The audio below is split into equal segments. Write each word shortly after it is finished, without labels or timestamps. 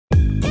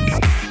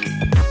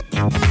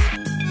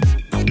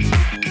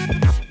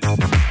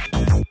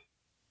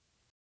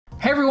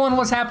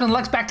what's happening?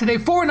 Lex back today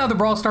for another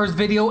Brawl Stars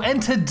video,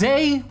 and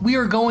today we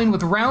are going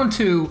with round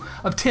 2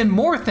 of 10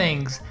 more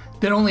things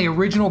that only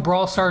original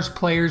Brawl Stars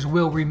players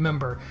will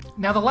remember.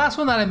 Now, the last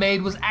one that I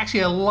made was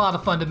actually a lot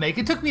of fun to make.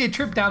 It took me a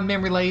trip down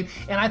memory lane,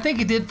 and I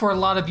think it did for a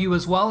lot of you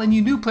as well, and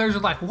you new players are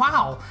like,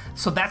 wow,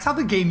 so that's how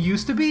the game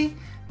used to be?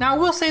 Now, I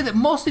will say that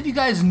most of you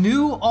guys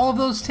knew all of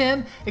those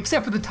 10,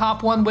 except for the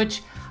top one,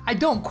 which I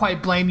don't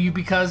quite blame you,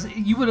 because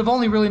you would have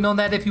only really known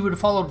that if you would have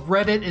followed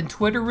Reddit and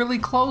Twitter really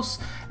close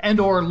and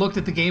or looked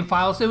at the game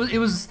files. It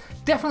was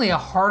definitely a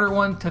harder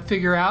one to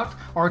figure out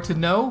or to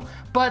know,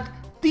 but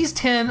these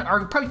 10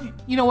 are probably,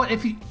 you know what,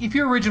 if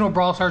you're original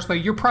Brawl Stars player,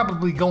 you're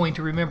probably going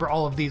to remember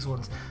all of these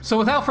ones. So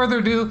without further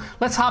ado,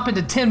 let's hop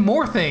into 10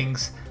 more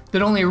things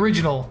that only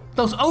original,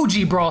 those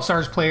OG Brawl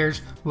Stars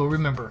players will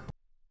remember.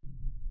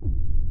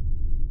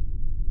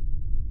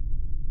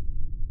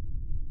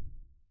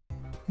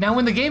 Now,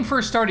 when the game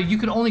first started, you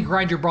could only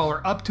grind your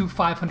brawler up to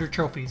 500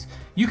 trophies.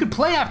 You could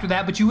play after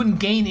that, but you wouldn't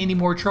gain any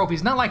more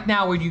trophies. Not like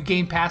now where you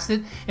gain past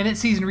it, and at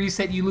season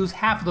reset, you lose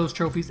half of those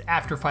trophies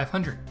after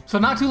 500. So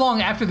not too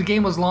long after the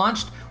game was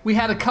launched, we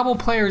had a couple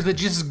players that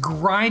just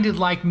grinded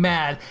like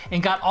mad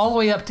and got all the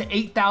way up to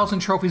 8,000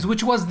 trophies,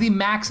 which was the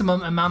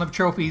maximum amount of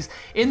trophies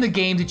in the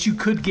game that you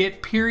could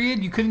get,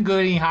 period. You couldn't go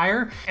any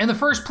higher. And the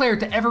first player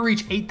to ever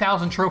reach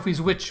 8,000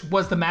 trophies, which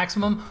was the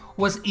maximum,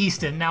 was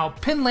Easton. Now,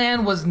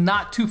 Pinland was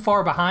not too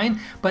far behind,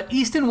 but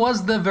Easton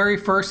was the very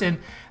first. And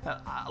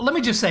let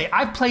me just say,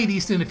 I've played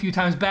Easton a few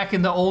times back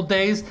in the old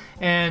days,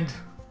 and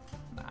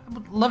I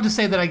would love to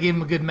say that I gave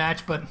him a good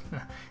match, but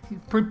he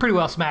pretty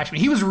well smashed me.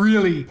 He was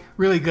really,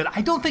 really good.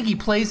 I don't think he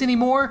plays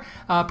anymore.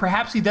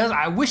 Perhaps he does.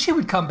 I wish he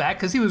would come back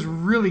because he was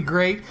really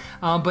great.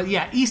 But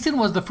yeah, Easton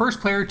was the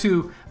first player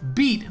to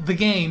beat the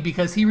game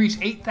because he reached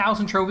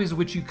 8,000 trophies,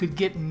 which you could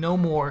get no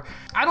more.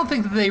 I don't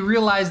think that they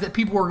realized that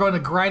people were going to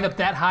grind up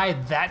that high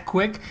that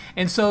quick,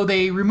 and so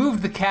they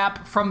removed the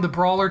cap from the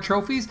brawler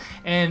trophies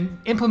and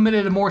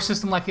implemented a more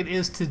system like it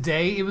is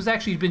today. It was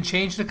actually been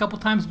changed a couple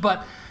times,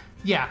 but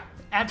yeah.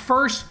 At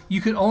first, you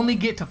could only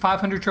get to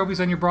 500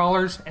 trophies on your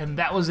brawlers, and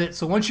that was it.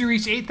 So once you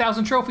reach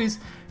 8,000 trophies,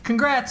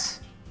 congrats,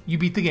 you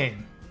beat the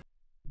game.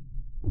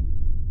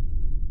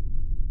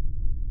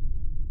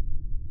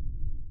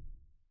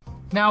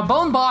 Now,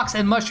 Bone Box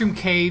and Mushroom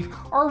Cave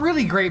are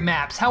really great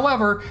maps.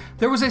 However,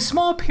 there was a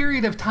small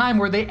period of time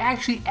where they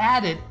actually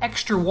added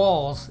extra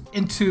walls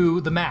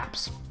into the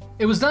maps.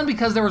 It was done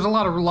because there was a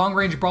lot of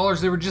long-range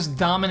brawlers that were just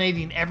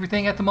dominating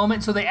everything at the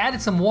moment, so they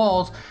added some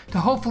walls to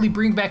hopefully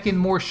bring back in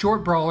more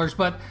short brawlers,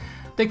 but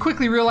they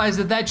quickly realized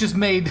that that just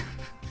made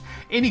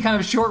any kind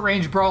of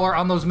short-range brawler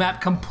on those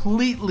maps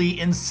completely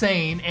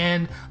insane,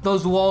 and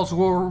those walls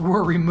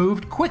were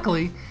removed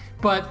quickly.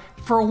 But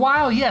for a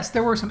while, yes,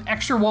 there were some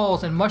extra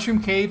walls in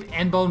Mushroom Cave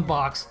and Bone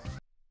Box.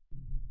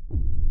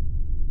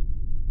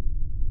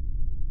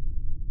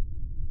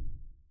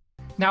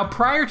 Now,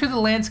 prior to the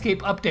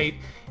landscape update,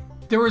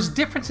 there was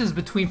differences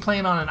between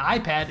playing on an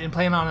iPad and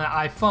playing on an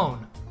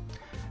iPhone.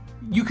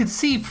 You could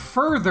see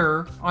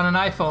further on an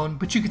iPhone,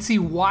 but you could see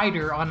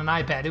wider on an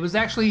iPad. It was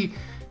actually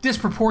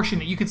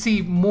disproportionate. You could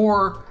see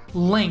more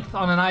length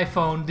on an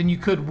iPhone than you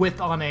could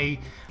width on a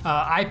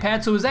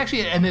iPad. So it was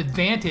actually an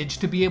advantage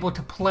to be able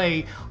to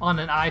play on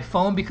an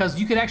iPhone because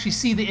you could actually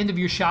see the end of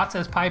your shots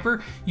as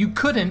Piper. You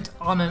couldn't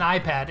on an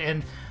iPad,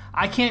 and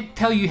I can't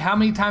tell you how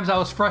many times I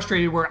was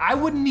frustrated where I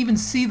wouldn't even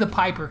see the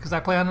Piper because I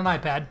play on an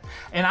iPad,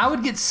 and I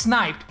would get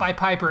sniped by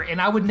Piper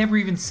and I would never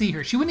even see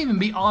her. She wouldn't even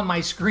be on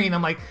my screen.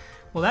 I'm like,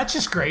 well, that's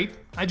just great.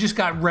 I just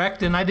got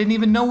wrecked and I didn't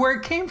even know where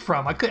it came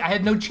from. I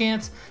had no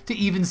chance to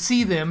even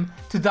see them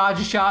to dodge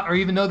a shot or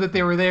even know that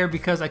they were there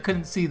because I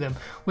couldn't see them.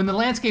 When the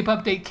landscape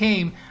update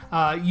came,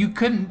 you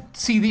couldn't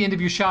see the end of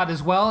your shot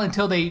as well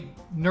until they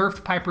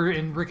nerfed Piper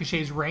in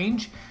Ricochet's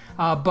range.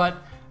 But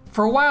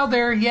for a while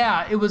there,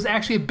 yeah, it was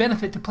actually a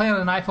benefit to play on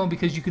an iPhone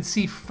because you could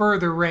see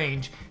further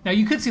range. Now,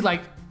 you could see,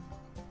 like,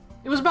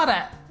 it was about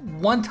a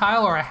 1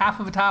 tile or a half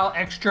of a tile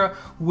extra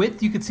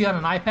width you could see on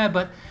an iPad,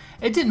 but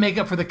it didn't make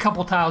up for the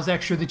couple tiles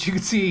extra that you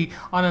could see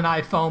on an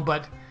iPhone.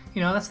 But,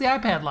 you know, that's the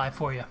iPad life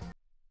for you.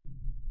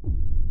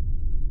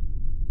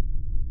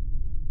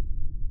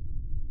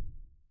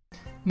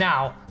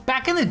 Now,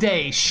 back in the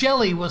day,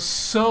 Shelly was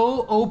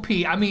so OP.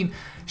 I mean,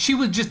 she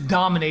was just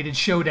dominated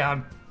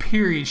Showdown,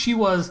 period. She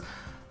was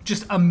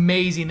just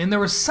amazing, and there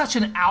was such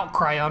an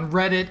outcry on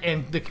Reddit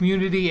and the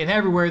community and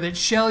everywhere that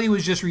Shelly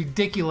was just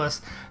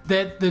ridiculous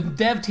that the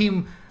dev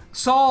team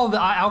saw the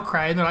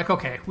outcry and they're like,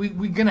 okay,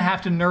 we're gonna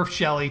have to nerf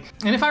Shelly.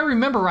 And if I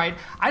remember right,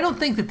 I don't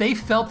think that they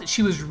felt that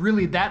she was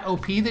really that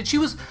OP, that she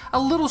was a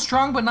little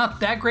strong but not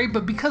that great,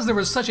 but because there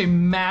was such a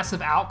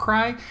massive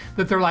outcry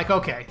that they're like,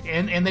 okay,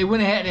 and they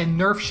went ahead and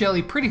nerfed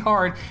Shelly pretty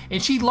hard,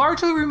 and she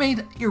largely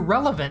remained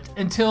irrelevant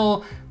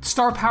until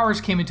Star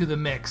Powers came into the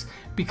mix,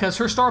 because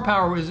her star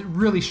power was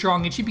really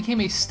strong and she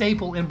became a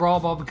staple in Brawl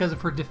Ball because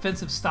of her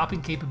defensive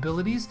stopping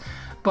capabilities.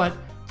 But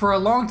for a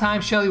long time,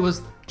 Shelly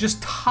was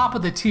just top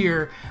of the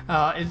tier,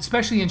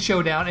 especially in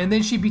Showdown, and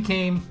then she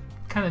became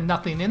kind of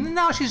nothing, and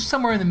now she's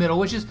somewhere in the middle,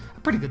 which is a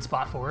pretty good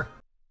spot for her.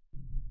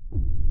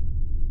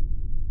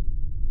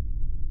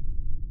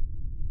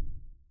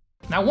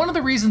 Now, one of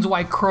the reasons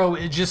why Crow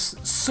is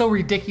just so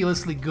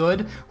ridiculously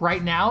good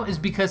right now is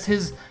because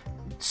his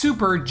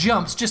super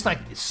jumps just like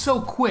so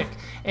quick,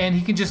 and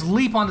he can just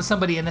leap onto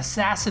somebody and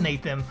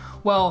assassinate them.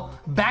 Well,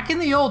 back in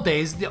the old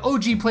days, the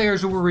OG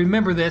players will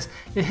remember this,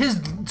 that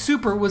his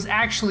super was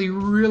actually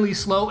really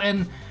slow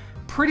and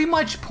pretty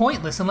much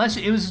pointless, unless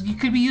it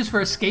could be used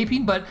for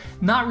escaping, but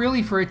not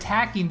really for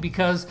attacking,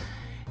 because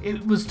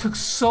took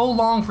so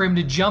long for him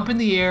to jump in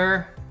the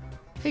air.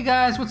 Hey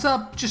guys, what's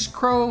up? Just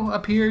Crow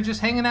up here,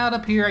 just hanging out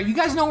up here. You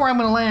guys know where I'm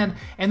gonna land.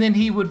 And then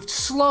he would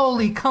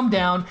slowly come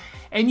down,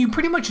 and you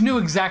pretty much knew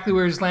exactly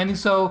where he was landing,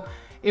 so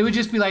it would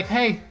just be like,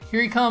 hey,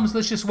 here he comes,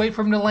 let's just wait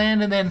for him to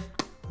land, and then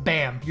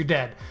bam, you're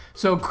dead.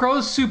 So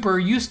Crow's super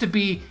used to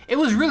be, it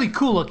was really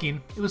cool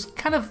looking. It was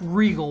kind of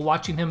regal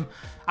watching him.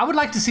 I would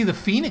like to see the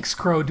Phoenix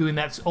Crow doing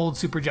that old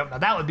super jump. Now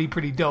that would be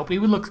pretty dope. He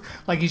would look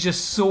like he's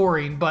just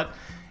soaring, but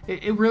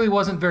it really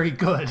wasn't very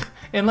good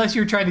unless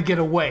you're trying to get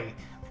away.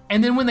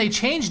 And then when they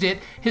changed it,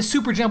 his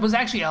super jump was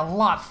actually a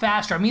lot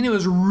faster. I mean, it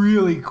was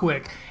really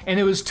quick, and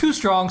it was too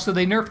strong, so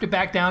they nerfed it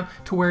back down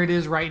to where it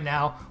is right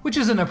now, which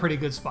is in a pretty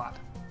good spot.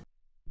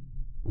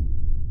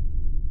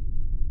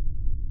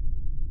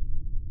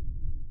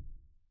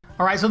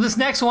 All right, so this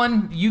next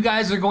one, you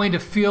guys are going to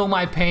feel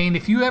my pain.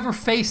 If you ever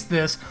faced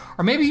this,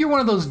 or maybe you're one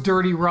of those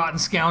dirty, rotten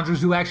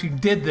scoundrels who actually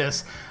did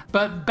this,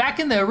 but back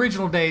in the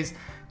original days,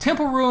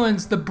 Temple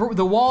Ruins, the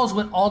walls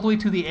went all the way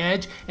to the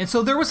edge, and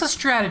so there was a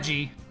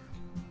strategy,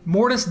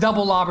 Mortis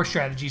double lobber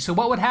strategy. So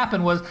what would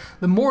happen was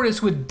the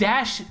Mortis would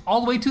dash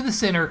all the way to the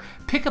center,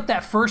 pick up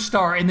that first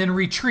star, and then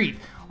retreat.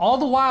 All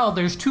the while,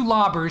 there's two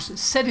lobbers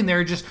sitting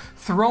there just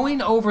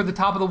throwing over the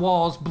top of the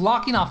walls,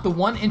 blocking off the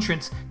one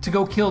entrance to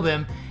go kill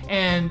them,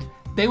 and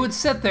they would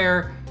sit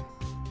there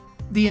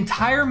the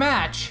entire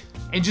match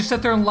and just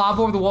sit there and lob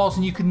over the walls,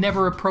 and you could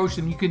never approach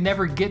them. You could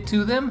never get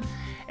to them.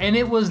 And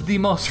it was the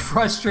most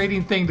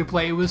frustrating thing to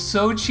play. It was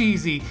so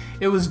cheesy.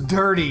 It was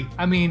dirty.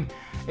 I mean,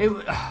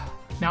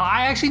 now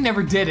I actually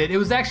never did it. It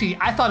was actually,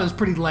 I thought it was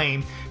pretty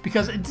lame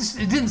because it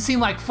didn't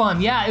seem like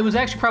fun. Yeah, it was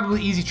actually probably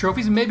easy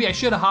trophies, and maybe I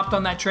should have hopped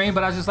on that train,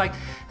 but I was just like,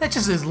 that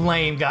just is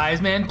lame, guys,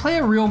 man. Play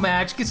a real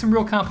match, get some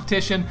real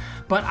competition.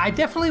 But I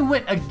definitely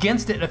went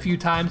against it a few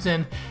times,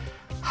 and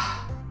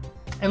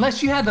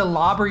unless you had to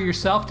lobber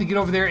yourself to get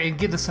over there and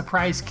get a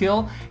surprise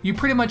kill, you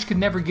pretty much could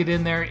never get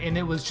in there, and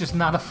it was just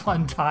not a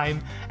fun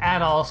time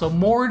at all. So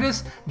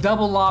Mortis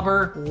double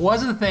lobber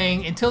was a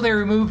thing until they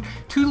removed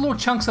two little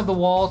chunks of the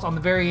walls on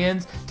the very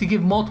ends to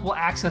give multiple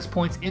access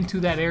points into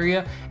that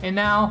area, and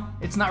now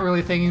it's not really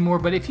a thing anymore.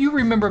 But if you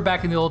remember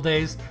back in the old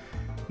days,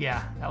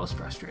 yeah, that was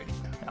frustrating.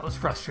 That was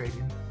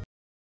frustrating.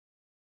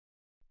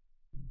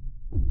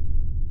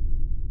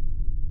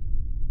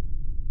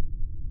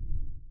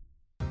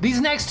 These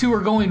next two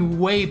are going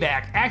way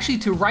back, actually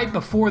to right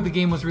before the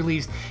game was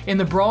released in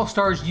the Brawl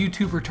Stars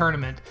YouTuber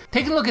tournament.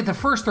 Take a look at the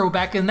first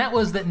throwback, and that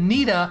was that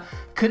Nita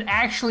could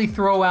actually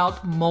throw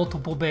out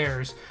multiple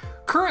bears.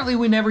 Currently,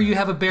 whenever you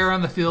have a bear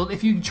on the field,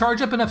 if you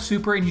charge up enough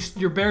super and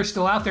your bear's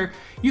still out there,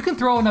 you can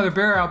throw another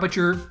bear out, but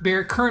your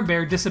current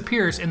bear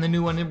disappears and the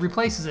new one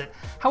replaces it.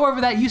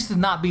 However, that used to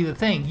not be the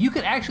thing. You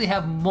could actually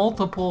have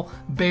multiple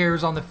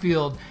bears on the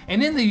field.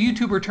 And in the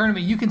YouTuber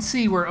tournament, you can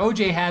see where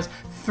OJ has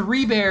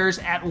 3 bears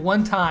at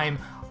one time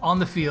on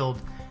the field.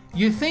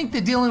 You think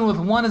that dealing with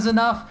one is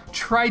enough?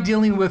 Try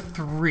dealing with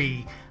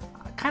 3.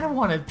 Kind of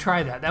want to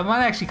try that. That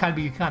might actually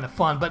be kind of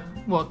fun, but,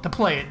 well, to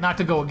play it, not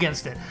to go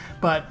against it.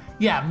 But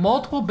yeah,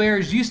 multiple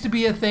bears used to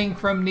be a thing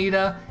from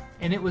Nita,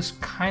 and it was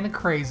kind of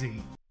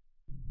crazy.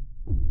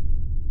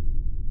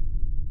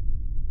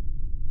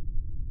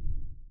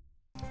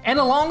 And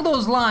along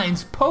those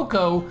lines,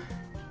 Poco,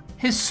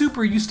 his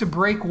super used to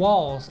break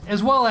walls,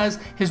 as well as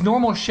his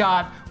normal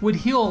shot would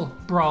heal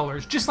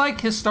brawlers. Just like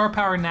his star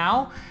power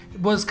now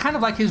was kind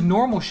of like his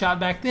normal shot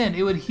back then.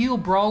 It would heal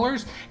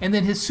brawlers, and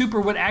then his super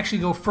would actually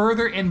go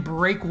further and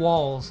break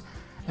walls.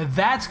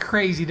 That's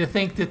crazy to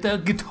think that the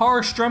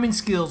guitar strumming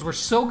skills were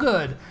so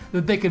good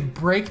that they could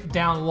break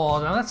down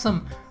walls. Now that's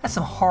some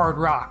hard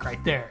rock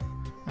right there.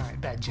 All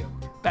right, bad joke,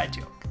 bad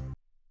joke.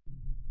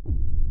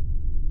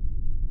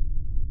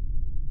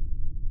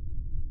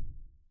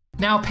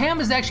 Now, Pam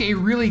is actually a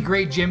really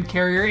great gem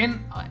carrier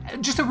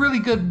and just a really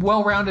good,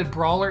 well-rounded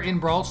brawler in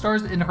Brawl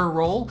Stars in her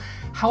role.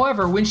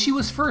 However, when she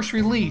was first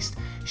released,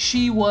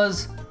 she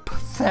was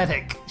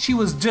pathetic. She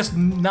was just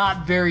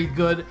not very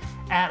good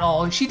at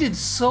all. She did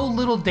so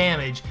little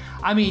damage.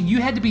 I mean,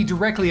 you had to be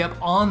directly up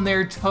on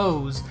their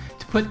toes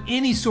to put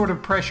any sort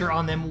of pressure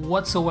on them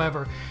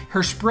whatsoever.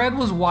 Her spread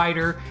was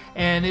wider,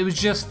 and it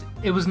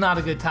was not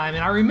a good time.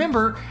 And I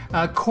remember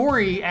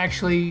Corey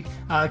actually,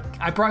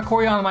 I brought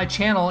Corey onto my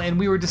channel, and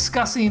we were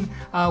discussing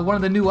one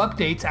of the new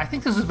updates. I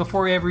think this was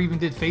before we ever even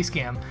did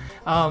Facecam.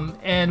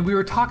 And we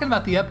were talking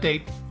about the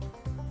update,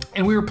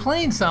 and we were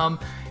playing some,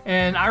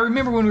 and I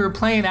remember when we were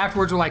playing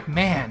afterwards, we're like,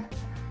 man,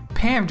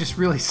 Pam just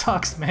really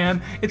sucks,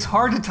 man. It's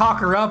hard to talk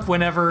her up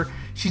whenever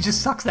she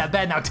just sucks that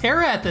bad. Now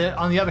Terra,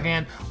 on the other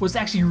hand, was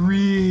actually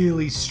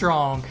really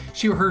strong.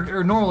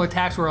 Her normal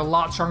attacks were a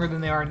lot stronger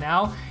than they are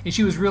now, and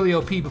she was really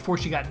OP before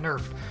she got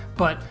nerfed.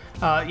 But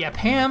yeah,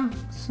 Pam,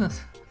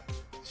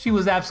 she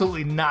was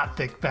absolutely not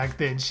thick back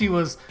then. She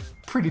was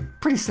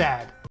pretty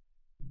sad.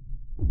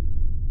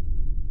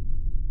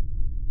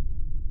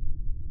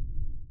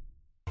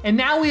 And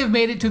now we have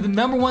made it to the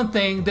 #1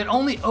 thing that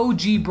only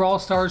OG Brawl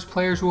Stars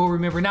players will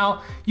remember.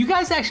 Now, you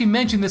guys actually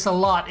mentioned this a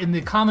lot in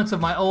the comments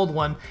of my old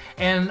one,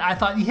 and I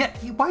thought, yeah,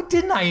 why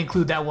didn't I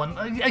include that one?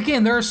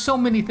 Again, there are so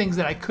many things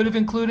that I could have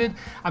included.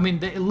 I mean,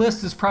 the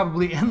list is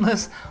probably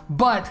endless,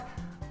 but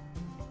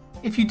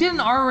if you didn't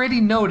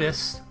already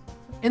notice,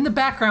 in the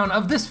background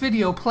of this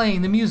video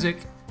playing the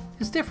music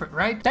is different,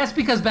 right? That's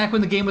because back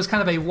when the game was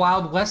kind of a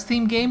Wild West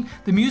themed game,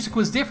 the music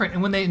was different,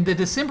 and when in the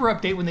December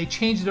update, when they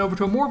changed it over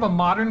to a more of a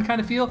modern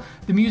kind of feel,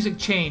 the music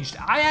changed.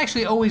 I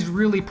actually always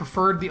really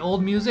preferred the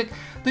old music.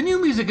 The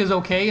new music is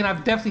okay, and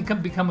I've definitely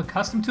become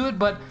accustomed to it,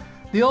 but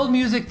the old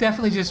music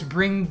definitely just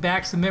brings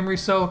back some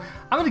memories. So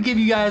I'm gonna give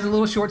you guys a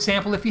little short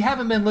sample if you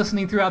haven't been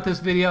listening throughout this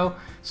video.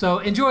 So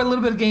enjoy a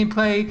little bit of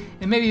gameplay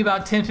and maybe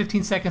about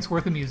 10-15 seconds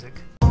worth of music.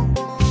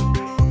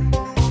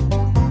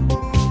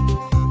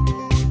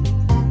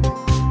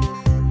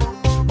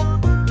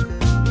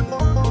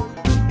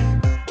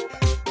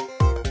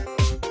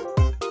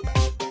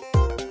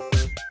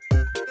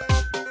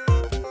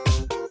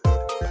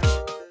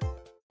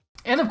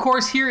 And of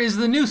course, here is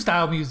the new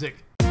style music.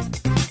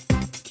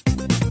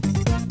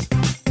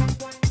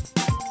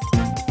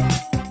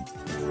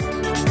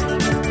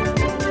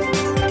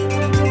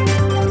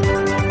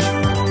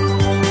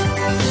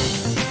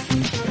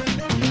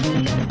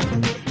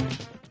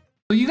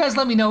 So you guys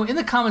let me know in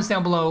the comments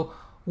down below,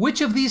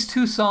 which of these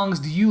two songs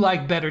do you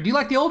like better? Do you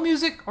like the old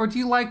music or do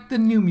you like the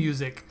new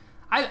music?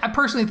 I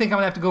personally think I'm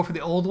gonna have to go for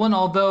the old one,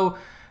 although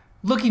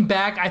looking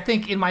back, I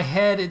think in my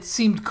head it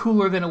seemed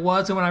cooler than it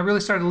was, and when I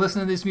really started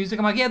listening to this music,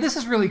 I'm like, yeah, this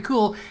is really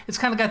cool. It's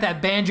kind of got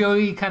that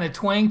banjo-y kind of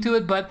twang to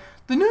it, but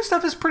the new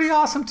stuff is pretty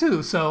awesome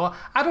too, so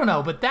I don't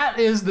know. But that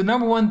is the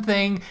 #1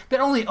 thing that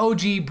only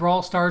OG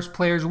Brawl Stars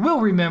players will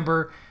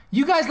remember.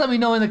 You guys let me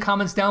know in the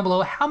comments down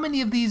below how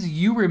many of these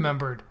you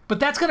remembered.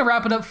 But that's going to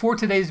wrap it up for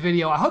today's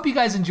video. I hope you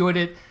guys enjoyed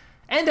it,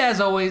 and as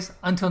always,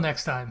 until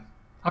next time,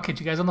 I'll catch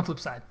you guys on the flip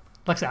side.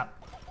 Lex out.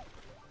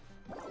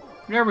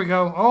 There we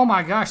go. Oh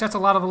my gosh, that's a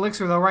lot of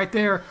elixir though right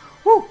there.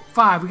 Woo,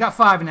 5. We got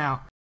 5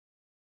 now.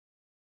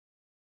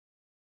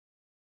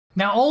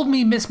 Now old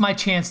me missed my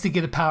chance to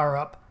get a power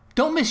up.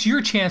 Don't miss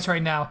your chance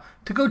right now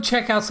to go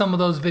check out some of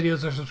those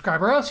videos or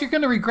subscribe, or else you're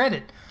going to regret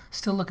it.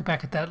 Still looking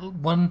back at that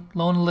one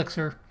lone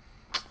elixir.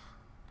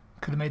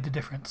 Could have made the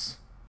difference.